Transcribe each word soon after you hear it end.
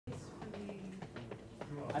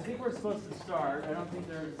I think we're supposed to start. I don't think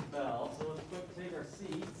there's a bell, so let's quick take our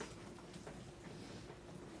seats.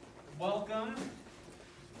 Welcome.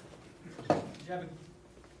 Did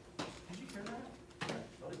you hear that?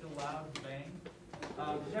 Like a loud bang.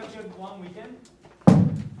 Did you have a good long weekend?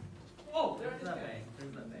 Oh, there's that bang.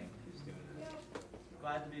 There's that bang.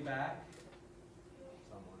 Glad to be back.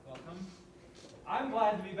 Welcome. I'm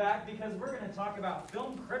glad to be back because we're going to talk about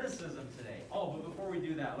film criticism today. Oh, but before we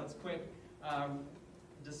do that, let's quick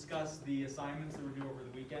discuss the assignments that we're due over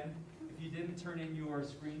the weekend. If you didn't turn in your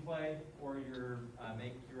screenplay or your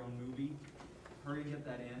make your own movie, hurry and get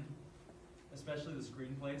that in, especially the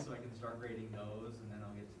screenplay, so I can start grading those, and then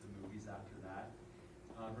I'll get to the movies after that.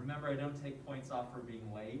 Remember, I don't take points off for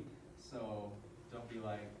being late, so don't be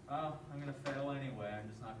like, oh, I'm going to fail anyway, I'm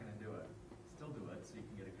just not going to do it. Still do it so you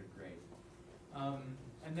can get a good grade.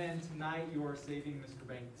 And then tonight you are saving Mr.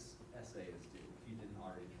 Banks' essay is due, if you didn't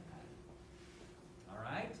already turn that in. All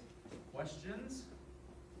right, questions?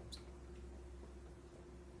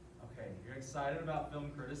 Okay, you're excited about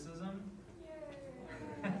film criticism?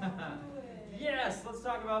 Yes, let's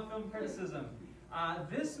talk about film criticism.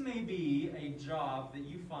 This may be a job that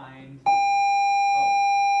you find...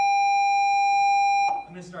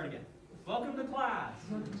 I'm going to start again. Welcome to class.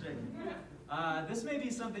 This may be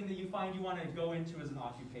something that you find you want to go into as an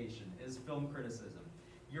occupation, is film criticism.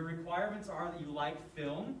 Your requirements are that you like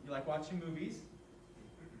film, you like watching movies,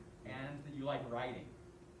 and that you like writing.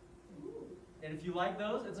 And if you like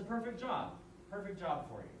those, it's a perfect job. Perfect job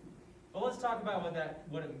for you. But let's talk about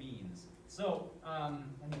what it means. So, I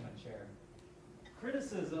need my chair.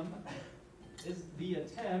 Criticism is the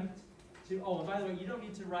attempt to, oh, and by the way, you don't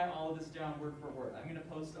need to write all of this down word for word. I'm going to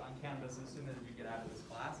post it on Canvas as soon as we get out of this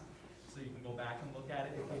class, so you can go back and look at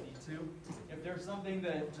it if you need to. If there's something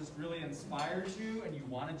that just really inspires you and you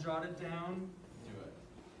want to jot it down, do it.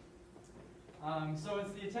 So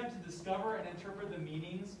it's the attempt to discover and interpret the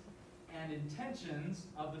meanings and intentions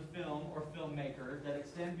of the film or filmmaker that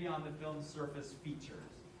extend beyond the film's surface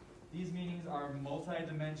features. These meanings are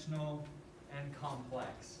multidimensional and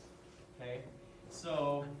complex. Okay?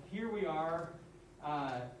 So here we are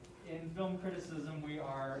in film criticism. We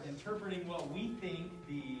are interpreting what we think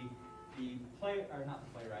the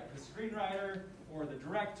screenwriter or the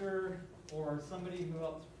director or somebody who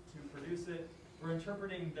helped to produce it. We're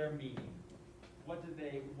interpreting their meaning. What were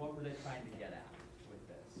they trying to get at with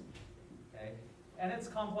this? Okay, and it's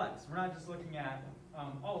complex. We're not just looking at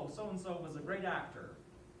oh, so and so was a great actor.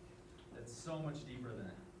 It's so much deeper than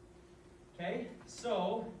that. Okay,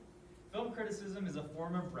 so film criticism is a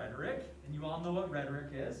form of rhetoric, and you all know what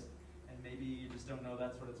rhetoric is, and maybe you just don't know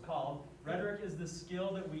that's what it's called. Rhetoric is the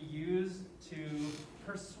skill that we use to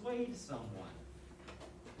persuade someone.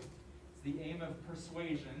 It's the aim of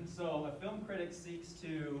persuasion. So a film critic seeks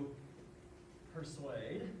to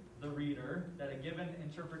persuade the reader that a given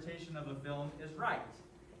interpretation of a film is right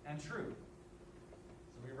and true.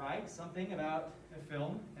 So we write something about a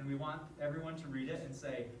film, and we want everyone to read it and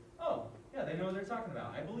say, oh, yeah, they know what they're talking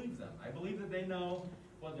about. I believe them. I believe that they know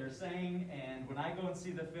what they're saying, and when I go and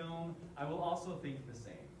see the film, I will also think the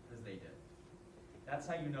same as they did. That's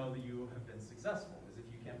how you know that you have been successful, is if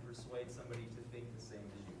you can persuade somebody to think the same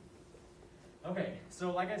as you. Okay,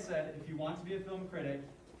 so like I said, if you want to be a film critic,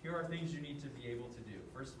 here are things you need to be able to do.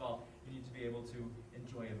 First of all, you need to be able to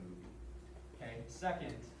enjoy a movie. Okay.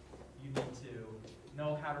 Second, you need to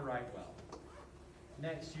know how to write well.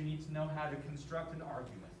 Next, you need to know how to construct an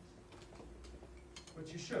argument.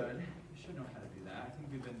 Which you should. You should know how to do that. I think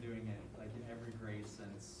we've been doing it like in every grade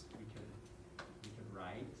since we could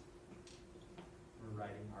write. We're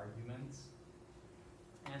writing arguments.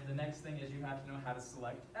 And the next thing is you have to know how to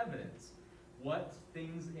select evidence. What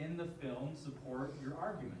things in the film support your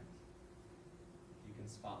argument? If you can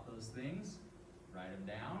spot those things, write them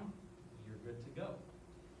down, you're good to go.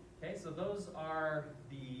 Okay, so those are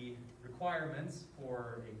the requirements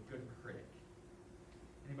for a good critic.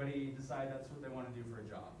 Anybody decide that's what they want to do for a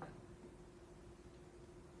job?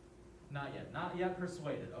 Not yet. Not yet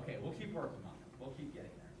persuaded. Okay, we'll keep working on it. We'll keep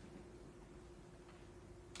getting there.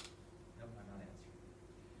 Nope, I'm not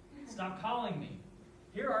answering. Stop calling me.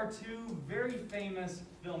 Here are two very famous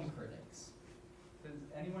film critics. Has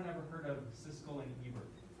anyone ever heard of Siskel and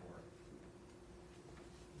Ebert before?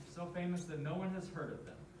 They're so famous that no one has heard of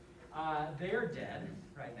them. They are dead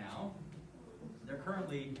right now. They're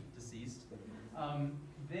currently deceased.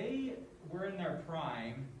 They were in their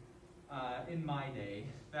prime in my day,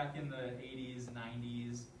 back in the 80s,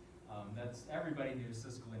 90s. Everybody knew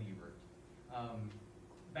Siskel and Ebert.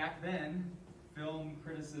 Back then, film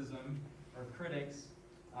criticism, or critics,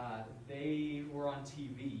 they were on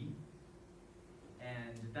TV,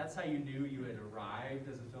 And that's how you knew you had arrived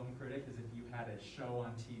as a film critic, is if you had a show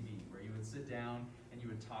on TV where you would sit down and you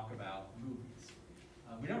would talk about movies.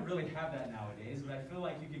 We don't really have that nowadays, but I feel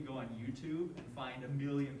like you could go on YouTube and find a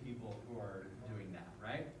million people who are doing that,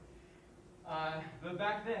 right? But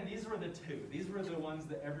back then, these were the two. These were the ones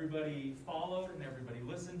that everybody followed and everybody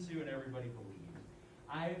listened to and everybody believed.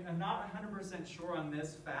 I am not 100% sure on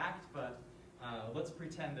this fact, but let's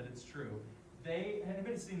pretend that it's true.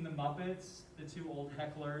 Anybody seen the Muppets, the two old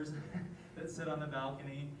hecklers that sit on the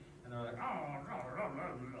balcony and they're like, oh, blah, blah,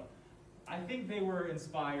 blah, blah. I think they were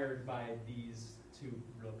inspired by these two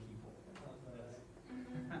real people.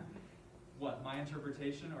 What, my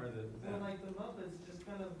interpretation or the Well, like the Muppets just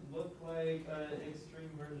kind of look like an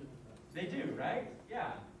extreme version of them. They do, right?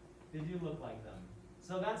 Yeah, they do look like them.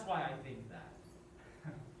 So that's why I think that.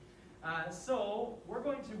 So we're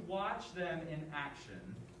going to watch them in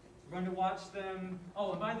action. We're going to watch them.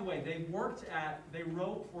 Oh, and by the way, they wrote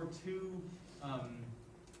for two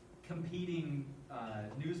competing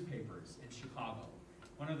newspapers in Chicago.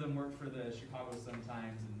 One of them worked for the Chicago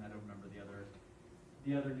Sun-Times, and I don't remember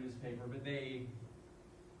the other newspaper, but they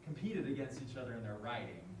competed against each other in their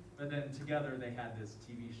writing. But then together they had this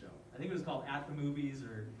TV show. I think it was called At the Movies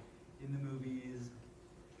or In the Movies,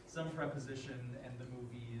 some preposition and the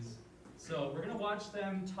movies. So we're going to watch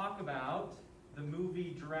them talk about the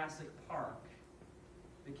movie Jurassic Park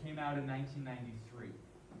that came out in 1993.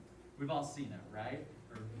 We've all seen it, right?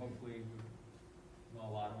 Or hopefully, well,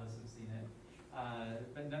 a lot of us have seen it.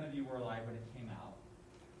 But none of you were alive when it came out.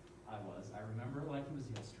 I was. I remember it like it was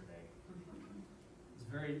yesterday. It was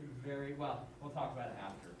very, very, well, we'll talk about it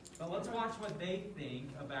after. But let's watch what they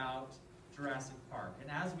think about Jurassic Park. And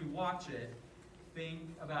as we watch it,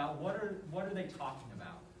 think about what are they talking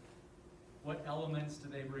about? What elements do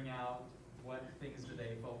they bring out? What things do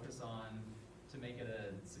they focus on to make it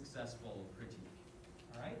a successful critique?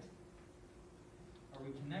 All right? Are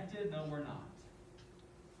we connected? No, we're not.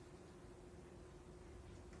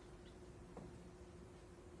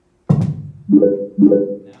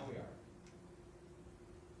 Now we are.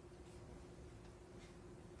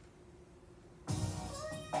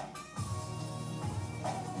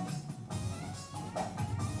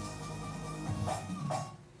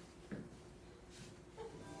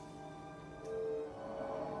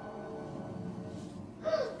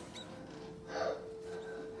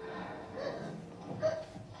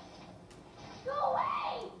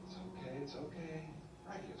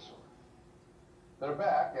 They're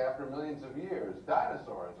back after millions of years.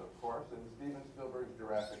 Dinosaurs, of course, in Steven Spielberg's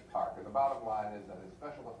Jurassic Park. And the bottom line is that in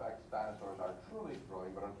special effects, dinosaurs are truly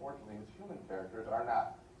thrilling, but unfortunately his human characters are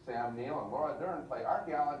not. Sam Neill and Laura Dern play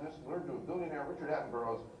archaeologists lured to billionaire Richard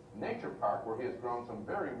Attenborough's nature park, where he has grown some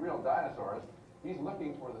very real dinosaurs. He's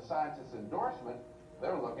looking for the scientists' endorsement.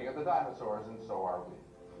 They're looking at the dinosaurs, and so are we.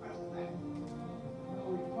 Fascinating. You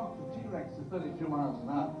know, we talked to T-Rex at 32 miles an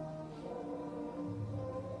hour.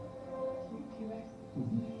 T-Rex?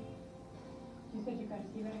 You said you got a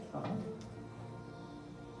T-Rex?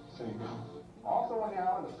 So you go. Also on the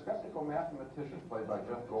island, a skeptical mathematician played by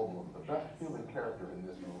Jeff Goldblum, the best human character in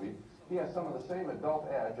this movie. He has some of the same adult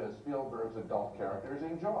edge as Spielberg's adult characters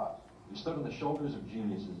in Jaws. You stood on the shoulders of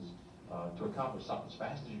geniuses to accomplish something as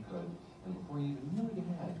fast as you could, and before you even knew what you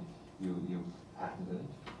had, you patented it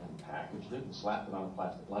and packaged it and slapped it on a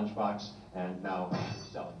plastic lunchbox, and now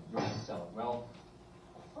sell it. You're going to sell it. Well,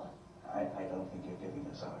 I don't think you're giving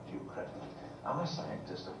us our due credit. Our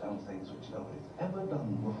scientists have done things which nobody's ever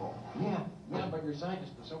done before. yeah, but your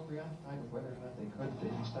scientists were so preoccupied with whether or not they could, they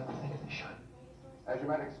didn't stop to think if they should. As you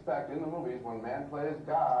might expect, in the movies, when man plays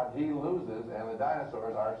God, he loses, and the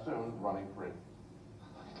dinosaurs are soon running free.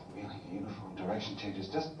 Look at the wheeling uniform direction changes,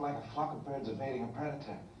 just like a flock of birds evading a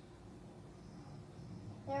predator.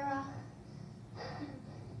 They're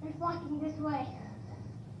flocking this way.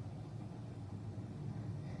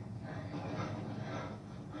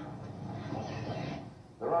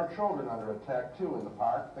 There are children under attack, too, in the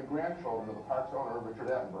park, the grandchildren of the park's owner, Richard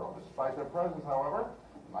Attenborough. Despite their presence, however,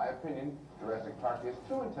 in my opinion, Jurassic Park is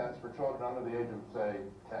too intense for children under the age of, say,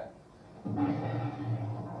 10.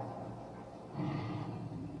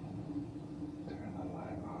 Turn the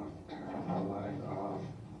light off. Turn the light off.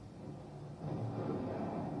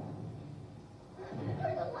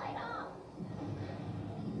 Turn the light off.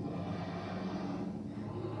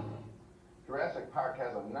 Jurassic Park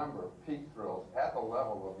has a number of peak thrills at the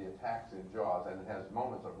level of the attacks in Jaws, and it has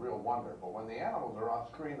moments of real wonder. But when the animals are off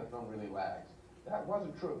screen, the film really lags. That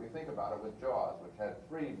wasn't true if you think about it with Jaws, which had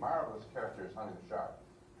 3 marvelous characters hunting the shark.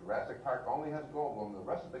 Jurassic Park only has Goldblum. The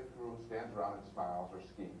rest of the crew stands around and smiles or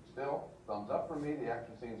schemes. Still, thumbs up for me. The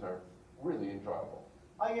action scenes are really enjoyable.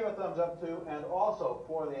 I give it a thumbs up too, and also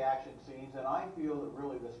for the action scenes, and I feel that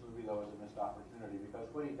really this movie though is a missed opportunity, because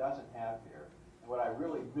what he doesn't have here, and what I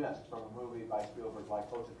really missed from a movie by Spielberg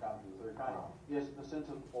like Close Encounters of the Third Kind, is the sense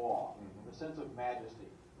of awe, the sense of majesty.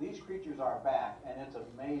 These creatures are back, and it's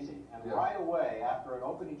amazing. And right away, after an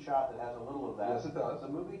opening shot that has a little of that, Yes, it does. the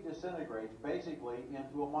movie disintegrates basically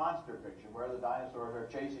into a monster picture where the dinosaurs are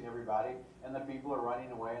chasing everybody, and the people are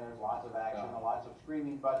running away, and there's lots of action and lots of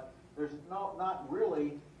screaming, but there's not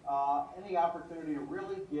really any opportunity to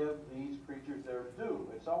really give these creatures their due.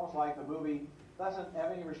 It's almost like the movie doesn't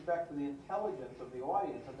have any respect for the intelligence of the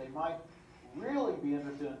audience, that they might really be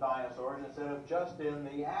interested in dinosaurs instead of just in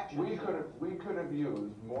the action. We could have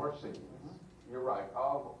used more scenes. You're right,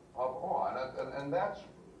 of awe, and that's,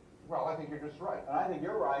 well, I think you're just right. And I think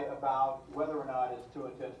you're right about whether or not it's too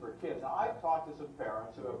intense for kids. Now, I've talked to some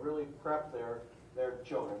parents who have really prepped their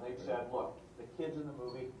children. They've said, look, the kids in the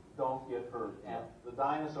movie don't get hurt, and the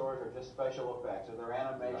dinosaurs are just special effects, or their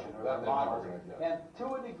animation, or their models. And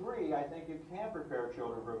to a degree, I think you can prepare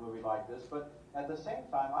children for a movie like this, but at the same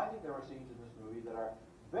time, I think there are scenes in this movie that are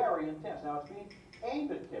very intense. Now, it's being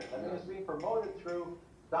aimed at kids. I mean, it's being promoted through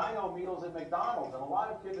dino meals at McDonald's, and a lot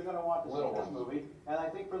of kids are going to want to see this movie, and I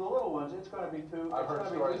think for the little ones, it's going to be too I've heard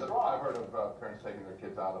strong. I've heard of parents taking their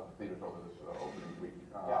kids out of the theaters over this opening week.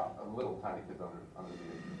 Little tiny kids under the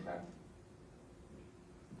age of 10.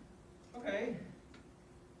 Okay.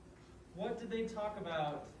 What did they talk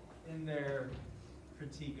about in their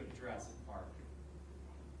critique of Jurassic Park?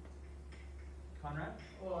 Conrad?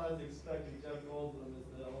 Well, as expected, Jeff Goldblum is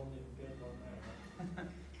the only good one there.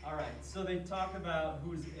 All right, so they talk about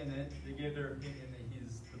who's in it. They gave their opinion that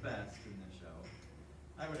he's the best in the show.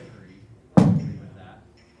 I would agree with that.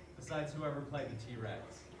 Besides whoever played the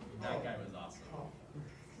T-Rex. That guy was awesome.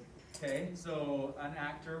 Okay, so an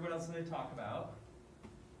actor, what else do they talk about?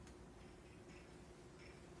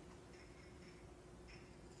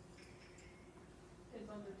 Kids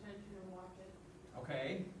under 10 shouldn't watch it.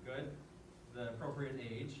 Okay, good. The appropriate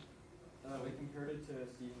age. We compared it to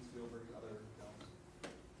Steven Spielberg's other films.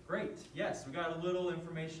 Great, yes, we got a little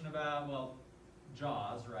information about, well,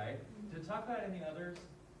 Jaws, right? Did it talk about any others?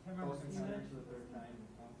 Can't remember. Close Encounters of the Third Kind.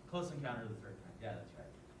 Close Encounter of the Third Kind, yeah, that's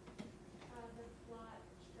right. The plot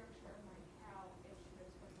structure, like how it should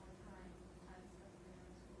have spent more time on stuff in the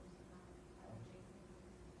schools and not chasing.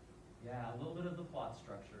 Yeah, a little bit of the plot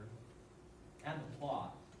structure. And the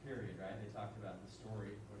plot, period, right? They talked about the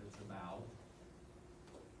story, what it's about.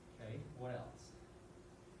 Okay, what else?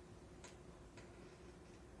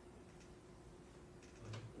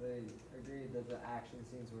 They agreed that the action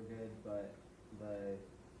scenes were good, but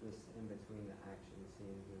this in between the action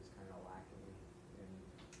scenes was kind of lacking in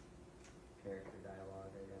character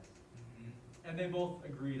dialogue, I guess. And they both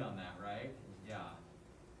agreed on that, right? Yeah.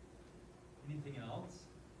 Anything else?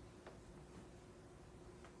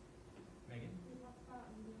 Megan? We talked about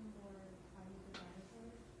needing more time with the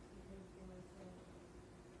dinosaurs because they were so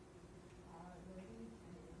noisy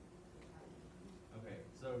and Okay,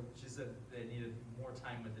 so she said they needed more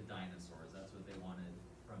time with the dinosaurs. That's what they wanted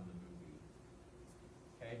from the movie.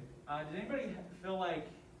 Okay. Did anybody feel like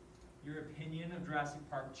your opinion of Jurassic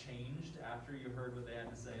Park changed after you heard what they had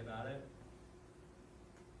to say about it?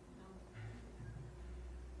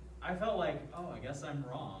 I felt like, oh, I guess I'm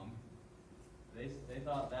wrong. They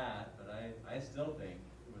thought that, but I still think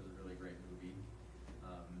it was a really great movie. I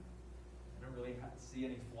don't really see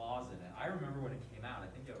any flaws in it. I remember when it came out. I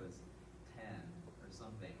think it was 10 or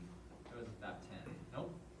something. It was about 10.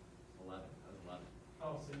 Nope, 11. I was 11.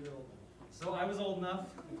 Oh, so you're old enough. So I was old enough,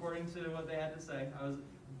 according to what they had to say.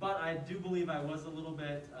 But I do believe I was a little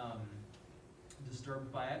bit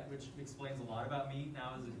disturbed by it, which explains a lot about me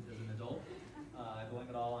now as an adult. I blame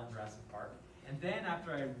it all on Jurassic Park. And then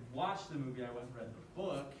after I watched the movie, I went and read the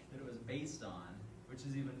book that it was based on, which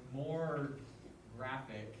is even more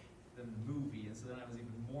graphic than the movie, and so then I was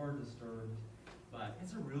even more disturbed. But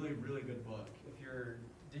it's a really, really good book.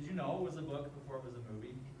 Did you know it was a book before it was a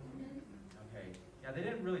movie? Okay. Yeah, they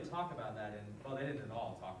didn't really talk about that well, they didn't at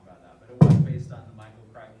all talk about that, but it was based on the Michael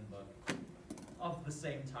Crichton book of the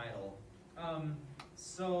same title.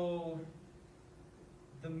 So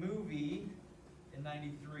the movie in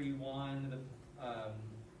 '93 won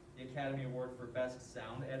the Academy Award for Best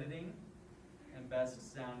Sound Editing and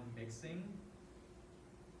Best Sound Mixing.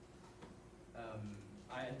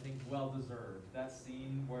 I think well deserved. That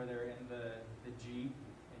scene where they're in the Jeep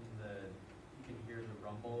and you can hear the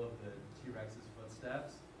rumble of the T-Rex's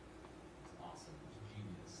footsteps. It's awesome. It's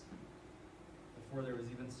genius. Before there was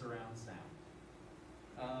even surround sound.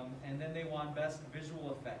 And then they won Best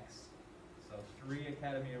Visual Effects. So 3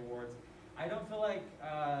 Academy Awards. I don't feel like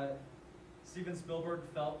Steven Spielberg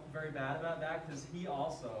felt very bad about that because he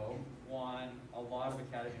also won a lot of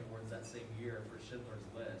Academy Awards that same year for Schindler's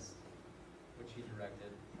List, which he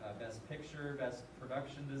directed. Best Picture, Best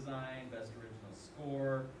Production Design, Best Original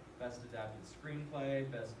Score, Best Adapted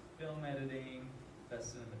Screenplay, Best Film Editing,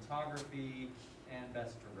 Best Cinematography, and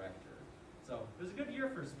Best Director. So it was a good year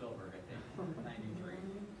for Spielberg, I think, 93.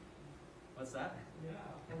 What's that? Yeah.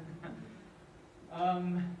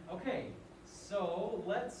 Okay, so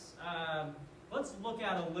let's look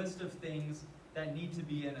at a list of things that need to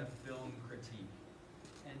be in a film critique.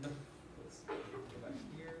 And let's go back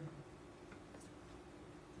here.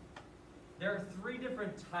 There are 3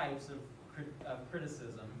 different types of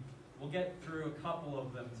criticism. We'll get through a couple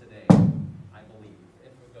of them today, I believe, if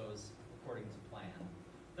it goes according to plan.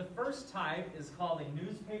 The first type is called a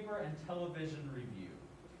newspaper and television review.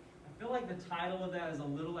 I feel like the title of that is a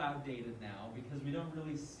little outdated now because we don't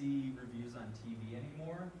really see reviews on TV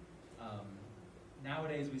anymore.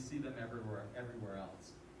 Nowadays we see them everywhere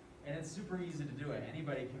else. And it's super easy to do it.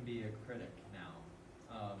 Anybody can be a critic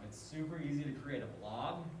now. It's super easy to create a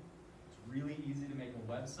blog. It's really easy to make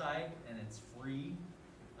a website, and it's free.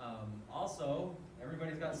 Also,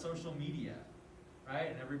 everybody's got social media,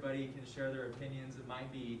 right? And everybody can share their opinions. It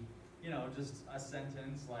might be, just a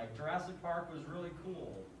sentence like, Jurassic Park was really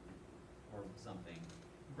cool, or something.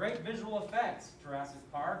 Great visual effects, Jurassic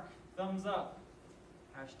Park, thumbs up.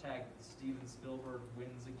 Hashtag Steven Spielberg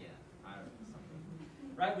wins again. I don't know,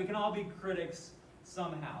 something. Right? We can all be critics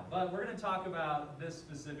somehow. But we're going to talk about this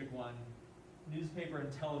specific one, newspaper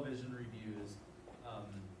and television reviews.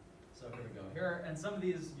 So here we go. Here, and some of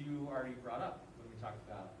these you already brought up when we talked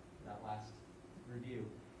about that last review.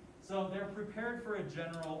 So they're prepared for a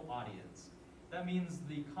general audience. That means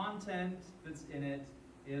the content that's in it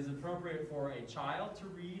is appropriate for a child to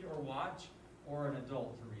read or watch, or an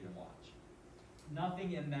adult to read and watch.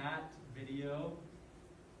 Nothing in that video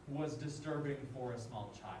was disturbing for a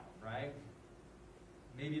small child, right?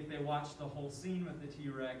 Maybe if they watched the whole scene with the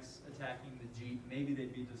T-Rex attacking the Jeep, maybe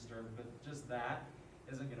they'd be disturbed, but just that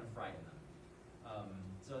isn't going to frighten them.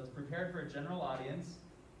 So it's prepared for a general audience.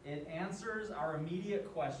 It answers our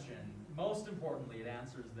immediate question. Most importantly, it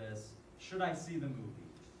answers this: should I see the movie?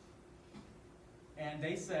 And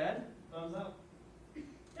they said, Thumbs up.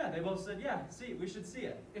 yeah, they both said, yeah, we should see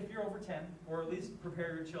it. If you're over 10, or at least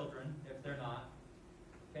prepare your children if they're not.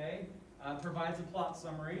 Okay? Provides a plot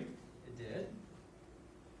summary. It did.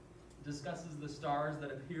 Discusses the stars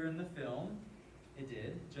that appear in the film. It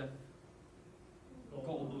did. Jeff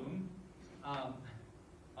Goldblum.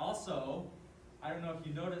 Also, I don't know if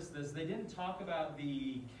you noticed this, they didn't talk about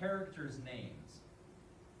the characters' names.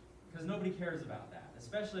 Because nobody cares about that,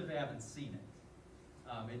 especially if they haven't seen it.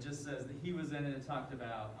 It just says that he was in it. It talked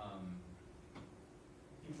about.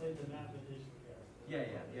 He played the mathematician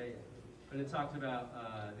character. Yeah. But it talked about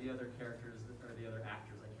the other characters, or the other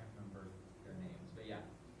actors. I can't remember their names, but yeah.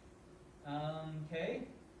 Okay.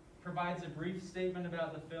 Provides a brief statement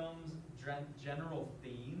about the film's general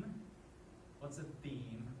theme. What's a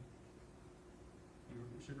theme? You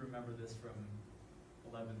should remember this from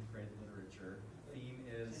 11th grade literature. Theme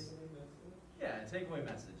is. Yeah, a takeaway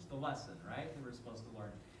message, the lesson, right, that we're supposed to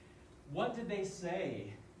learn. What did they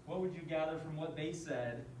say? What would you gather from what they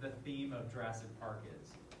said the theme of Jurassic Park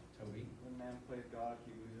is? Toby? When man plays God,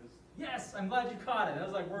 he loses. Yes, I'm glad you caught it. That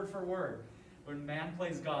was like word for word. When man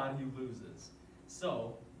plays God, he loses.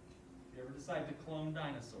 So, if you ever decide to clone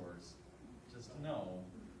dinosaurs, just know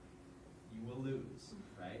you will lose,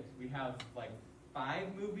 right? We have like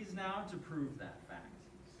 5 movies now to prove that fact.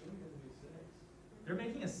 Soon gonna be 6. They're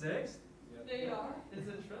making a 6th? They are. It's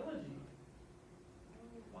a trilogy.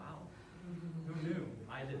 Wow. Who knew?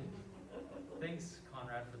 I didn't. Thanks,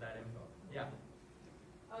 Conrad, for that info. Yeah.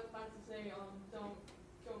 I was about to say, don't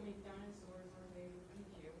make dinosaurs or they eat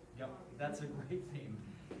you. Yep. That's a great theme.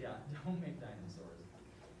 Yeah. Don't make dinosaurs.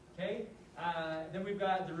 Okay. Then we've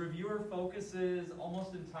got the reviewer focuses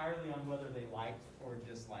almost entirely on whether they liked or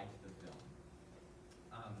disliked the film.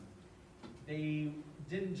 They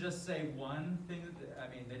didn't just say one thing.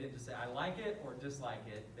 They didn't just say I like it or dislike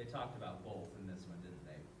it. They talked about both in this one, didn't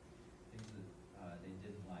they? Things that they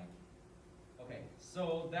didn't like. Okay,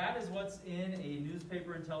 so that is what's in a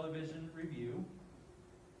newspaper and television review.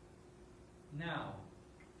 Now,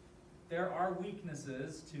 there are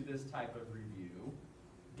weaknesses to this type of review.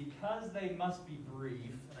 Because they must be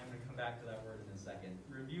brief, and I'm going to come back to that word in a second,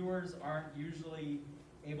 reviewers aren't usually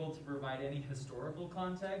able to provide any historical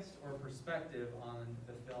context or perspective on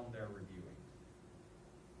the film they're reviewing.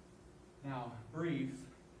 Now, brief,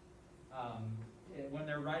 when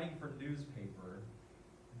they're writing for newspaper,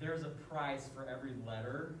 there's a price for every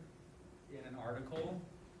letter in an article,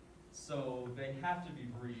 So they have to be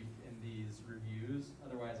brief in these reviews,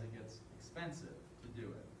 otherwise it gets expensive to do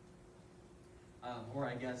it. Or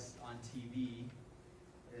I guess on TV,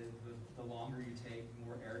 the longer you take, the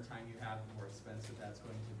more airtime you have, the more expensive that's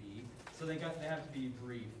going to be. So they have to be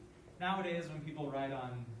brief. Nowadays, when people write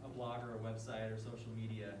on a blog or a website or social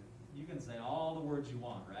media, you can say all the words you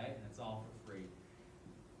want, right? And it's all for free.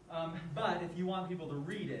 But if you want people to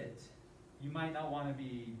read it, you might not want to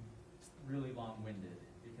be really long-winded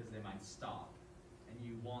because they might stop. And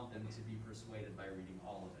you want them to be persuaded by reading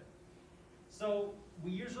all of it. So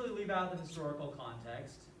we usually leave out the historical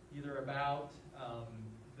context, either about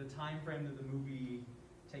the time frame that the movie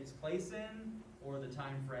takes place in or the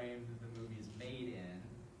time frame that the movie is made in.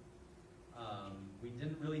 We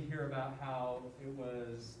didn't really hear about how it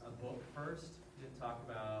was a book first. We didn't talk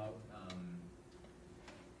about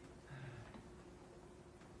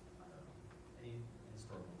any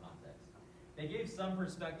historical context. They gave some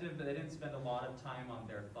perspective, but they didn't spend a lot of time on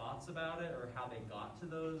their thoughts about it or how they got to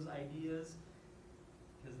those ideas,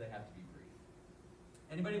 because they have to be brief.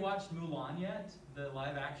 Anybody watched Mulan yet? The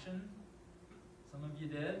live action? Some of you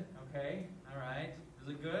did? Okay, all right. Is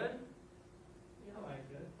it good? I like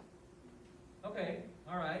it. Okay,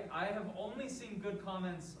 all right. I have only seen good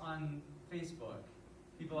comments on Facebook.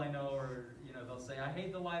 People I know are, they'll say, I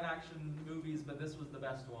hate the live action movies, but this was the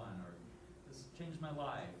best one, or this changed my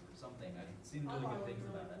life, or something. I've seen really good things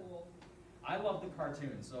about it. I love the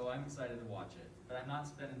cartoon, so I'm excited to watch it. But I'm not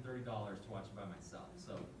spending $30 to watch it by myself.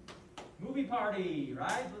 So, movie party,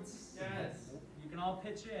 right? Yes. You can all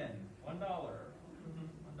pitch in. $1. $1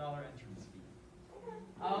 entrance fee.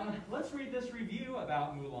 Let's read this review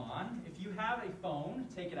about Mulan. If you have a phone,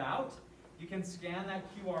 take it out. You can scan that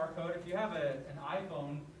QR code. If you have an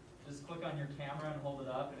iPhone, just click on your camera and hold it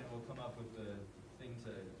up, and it will come up with the thing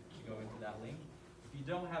to go into that link. If you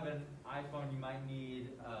don't have an iPhone, you might need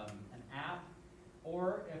an app.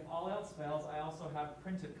 Or if all else fails, I also have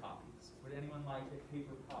printed copies. Would anyone like a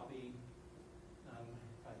paper copy?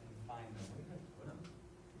 If I can find them. Where did I put them?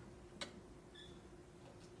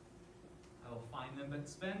 I will find them, but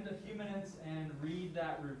spend a few minutes and read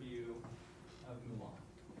that review of Mulan.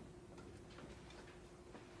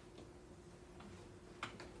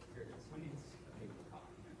 Here it is. Who needs a paper copy?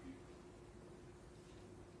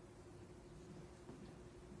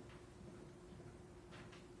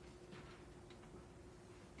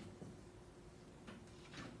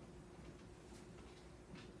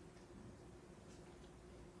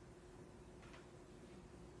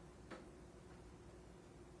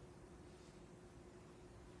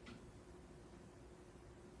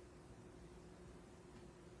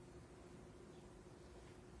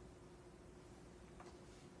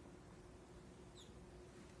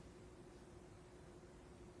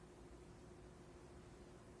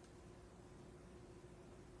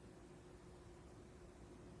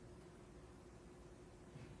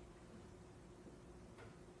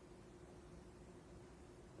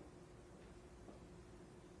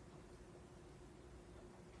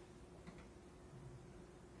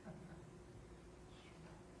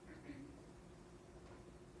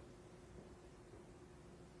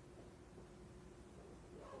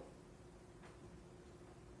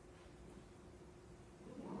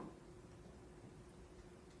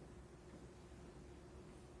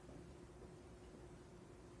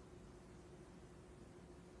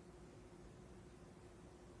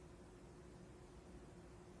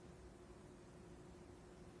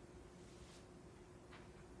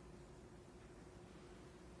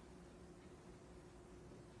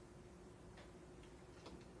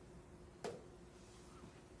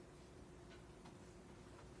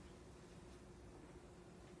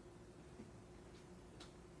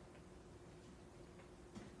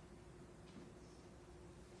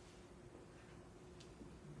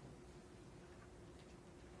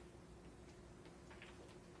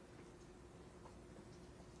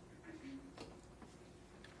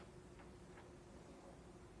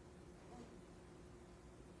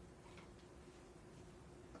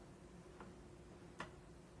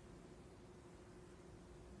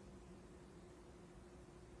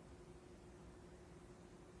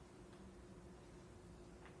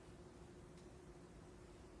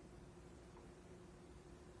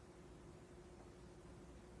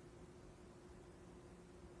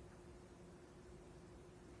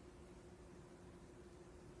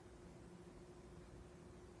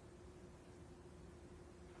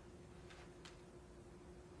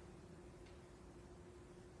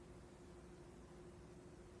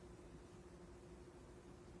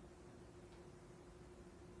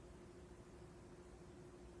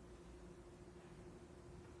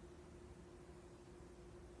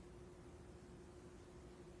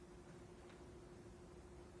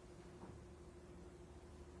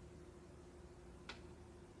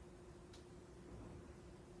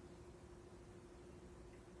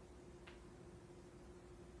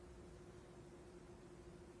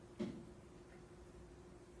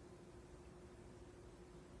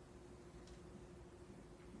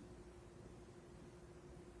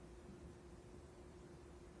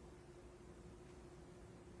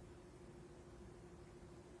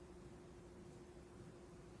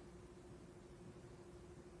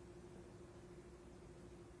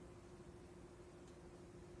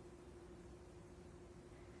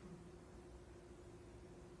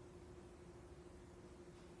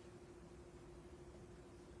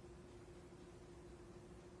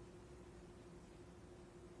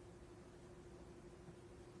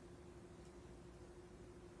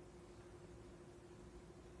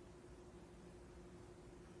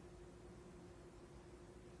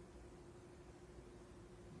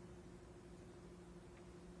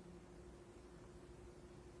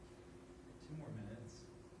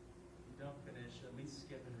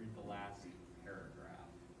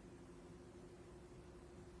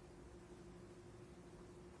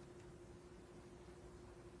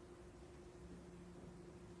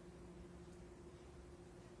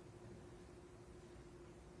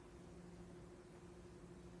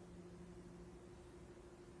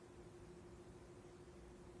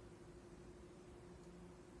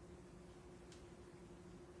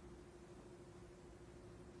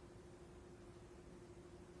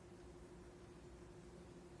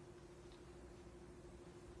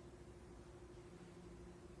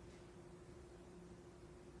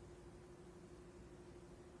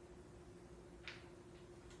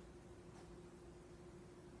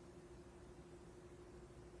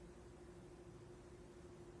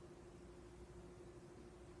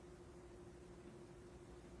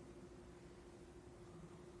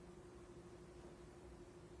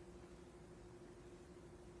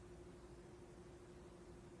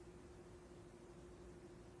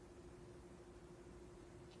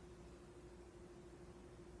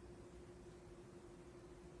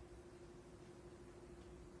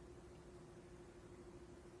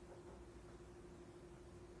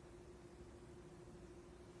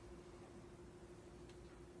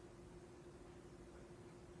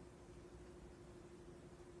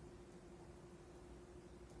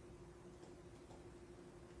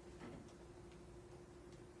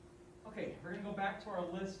 Okay, we're gonna go back to our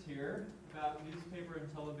list here about newspaper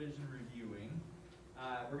and television reviewing.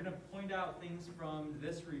 We're gonna point out things from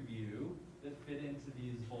this review that fit into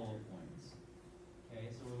these bullet points. Okay,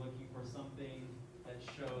 so we're looking for something that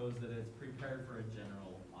shows that it's prepared for a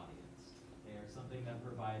general audience. Okay, or something that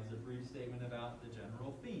provides a brief statement about the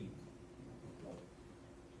general theme.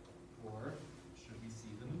 Or should we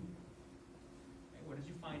see the movie? Okay, what did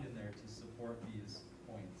you find in there to support these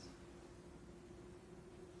points?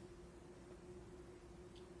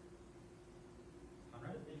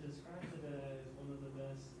 Conrad? It describes it as one of the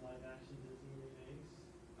best live action Disney remakes.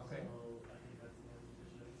 Okay. So I think that's the answer to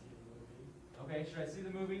should I see the movie. Okay, should I see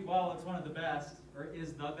the movie? Well, it's one of the best, or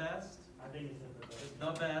is the best. I think it's in the best.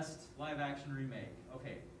 The best live action remake.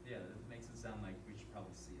 Okay, yeah, that makes it sound like we should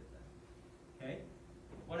probably see it then. Okay,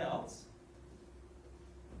 what else?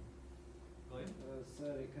 William?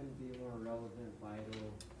 Said it couldn't be more relevant,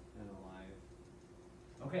 vital, and alive.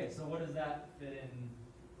 Okay, so what does that fit in?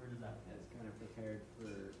 Where does that fit? It's kind of prepared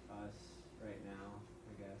for us right now,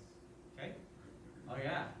 I guess. Okay. Oh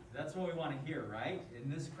yeah, that's what we want to hear, right? In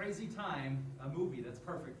this crazy time, a movie that's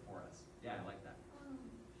perfect for us. Yeah, I like that.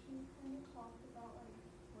 She kind of talked about like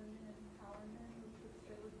women empowerment, which would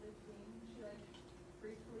fit with the theme. She like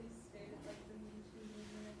briefly stated like the Me Too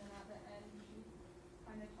movement, and then at the end she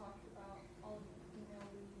kind of talked about all of the female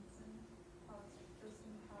leads and how it just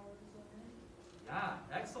empowers women. Ah,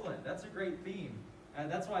 excellent. That's a great theme. And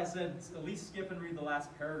that's why I said at least skip and read the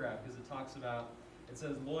last paragraph, because it talks about, it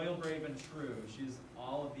says loyal, brave, and true. She's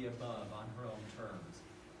all of the above on her own terms.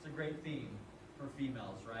 It's a great theme for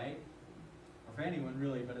females, right? Or for anyone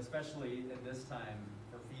really, but especially at this time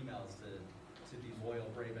for females to be loyal,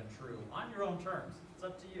 brave, and true on your own terms. It's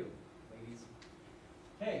up to you, ladies.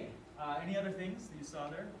 Okay, any other things that you saw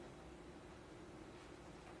there?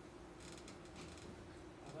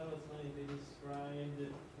 I thought it was funny, they described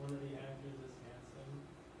one of the actors as handsome.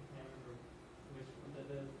 I can't remember which one.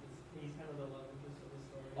 He's kind of the love interest of the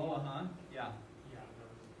story. Oh, yeah. Yeah, that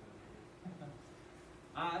was kind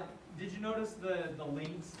of weird. Did you notice the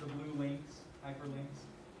links, the blue links, hyperlinks?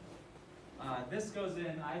 This goes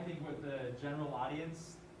in, I think, with the general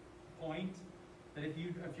audience point, that if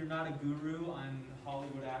you're not a guru on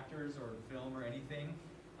Hollywood actors or film or anything,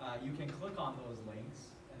 you can click on those links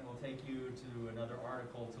and it will take you to another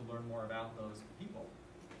article to learn more about those people.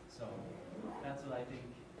 So that's what I think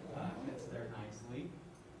fits there nicely.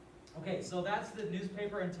 Okay, so that's the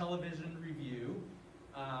newspaper and television review.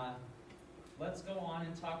 Let's go on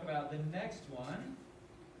and talk about the next one,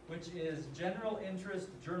 which is general interest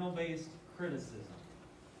journal-based criticism.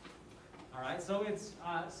 All right, so it's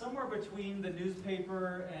somewhere between the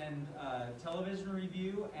newspaper and television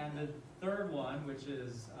review and the third one, which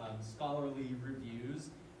is scholarly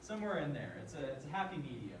reviews, somewhere in there. It's a happy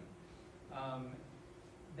medium.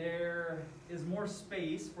 There is more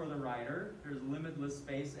space for the writer. There's limitless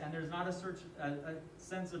space, and there's not a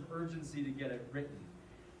sense of urgency to get it written.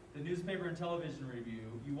 The newspaper and television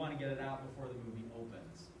review, you want to get it out before the movie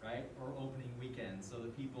opens, right? Or opening weekend, so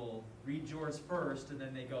that people read yours first and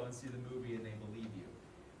then they go and see the movie and they believe you.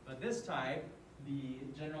 But this type, the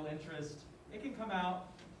general interest, it can come out,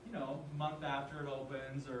 you know, a month after it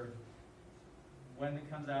opens or when it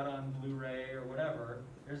comes out on Blu-ray or whatever.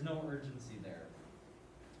 There's no urgency there.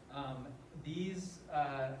 These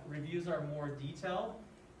reviews are more detailed,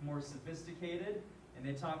 more sophisticated, and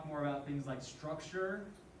they talk more about things like structure,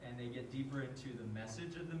 and they get deeper into the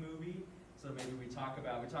message of the movie. So maybe we talked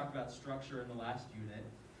about structure in the last unit.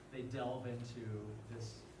 They delve into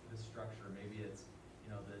this structure. Maybe it's,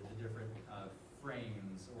 you know, the different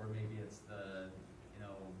frames, or maybe it's the, you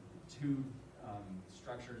know, two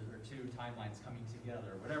structures or two timelines coming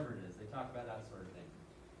together, whatever it is. They talk about that sort of thing.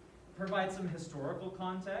 Provide some historical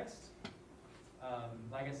context.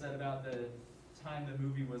 Like I said, about the time the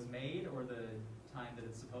movie was made, or the time that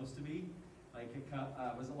it's supposed to be. Like,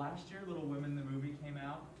 was it last year, Little Women, the movie came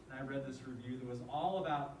out? And I read this review that was all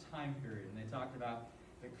about time period. And they talked about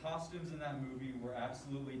the costumes in that movie were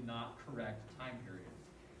absolutely not correct time period.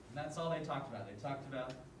 And that's all they talked about. They talked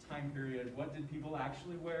about time period, what did people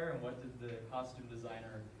actually wear, and what did the costume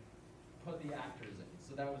designer put the actors in.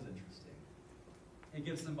 So that was interesting. It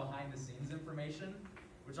gives some behind the scenes information,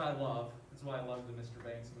 which I love. That's why I love the Mr.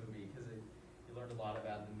 Banks movie, because you learned a lot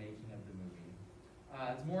about the making of the movie.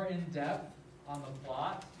 It's more in-depth on the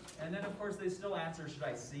plot. And then, of course, they still answer, should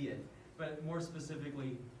I see it? But more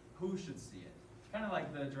specifically, who should see it? Kind of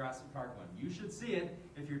like the Jurassic Park one. You should see it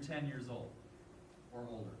if you're 10 years old or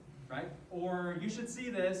older, right? Or you should see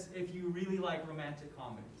this if you really like romantic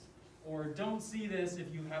comedies. Or don't see this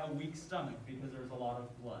if you have a weak stomach because there's a lot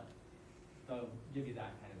of blood. They'll give you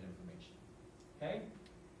that kind of information. Okay?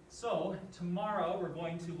 So tomorrow we're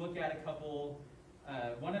going to look at a couple,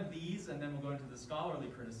 one of these, and then we'll go into the scholarly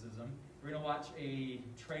criticism. We're going to watch a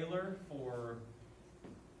trailer for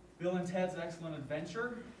Bill and Ted's Excellent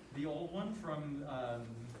Adventure, the old one from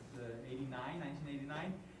the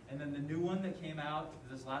 1989, and then the new one that came out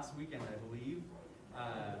this last weekend, I believe.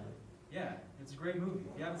 Yeah, it's a great movie.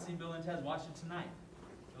 If you haven't seen Bill and Ted, watch it tonight.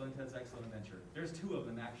 Bill and Ted's Excellent Adventure. There's two of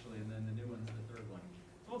them actually, and then the new one's the third one.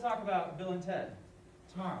 So we'll talk about Bill and Ted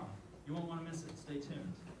tomorrow. You won't want to miss it. Stay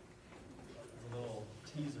tuned. There's a little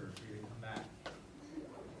teaser for you to come back.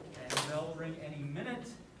 And the bell will ring any minute.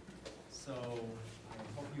 So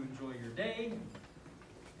I hope you enjoy your day,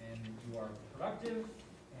 and you are productive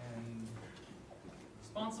and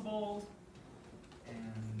responsible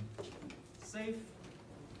and safe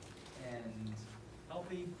and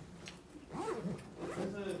healthy.